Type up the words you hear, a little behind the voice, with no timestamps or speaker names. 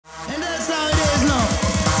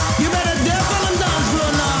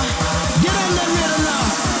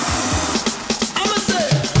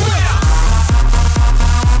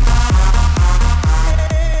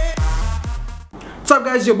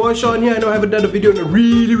your boy Sean here. I know I haven't done a video in a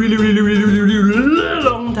really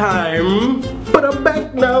long time, but I'm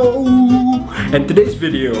back now. And today's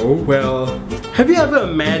video, well, have you ever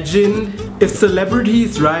imagined if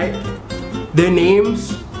celebrities, right, their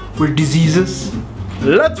names were diseases?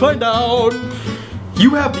 Let's find out.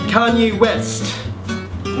 You have the Kanye West.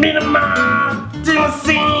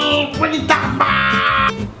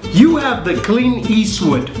 You have the Clint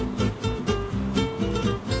Eastwood.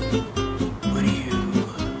 What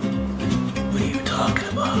are you talking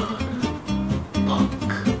about? Punk.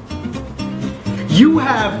 You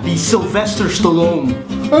have the Sylvester Stallone.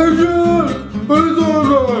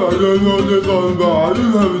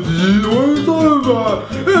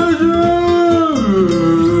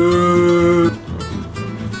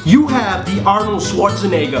 You have the Arnold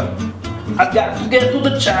Schwarzenegger. I got to get to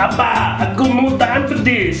the chopper. I got no time for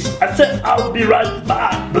this. I said I'll be right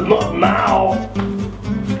back, but not now.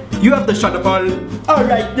 You have the Shutterball.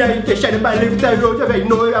 Alright, the Shutterball lives I wrote I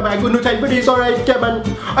know I got no time for this. Alright, come on.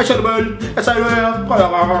 I Shutterball. Yes, I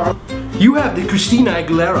will. You have the Christina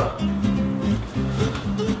Aguilera.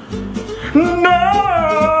 No!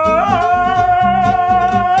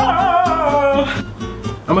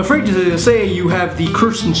 I'm afraid to say you have the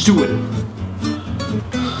Kristen Stewart.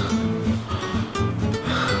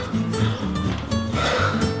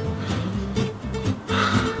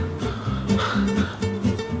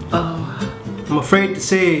 I'm afraid to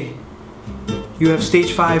say you have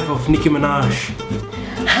stage 5 of Nicki Minaj.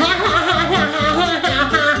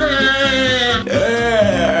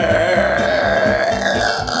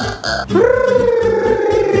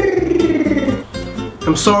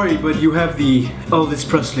 I'm sorry, but you have the Elvis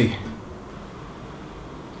Presley.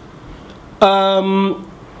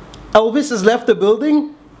 Elvis has left the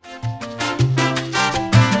building?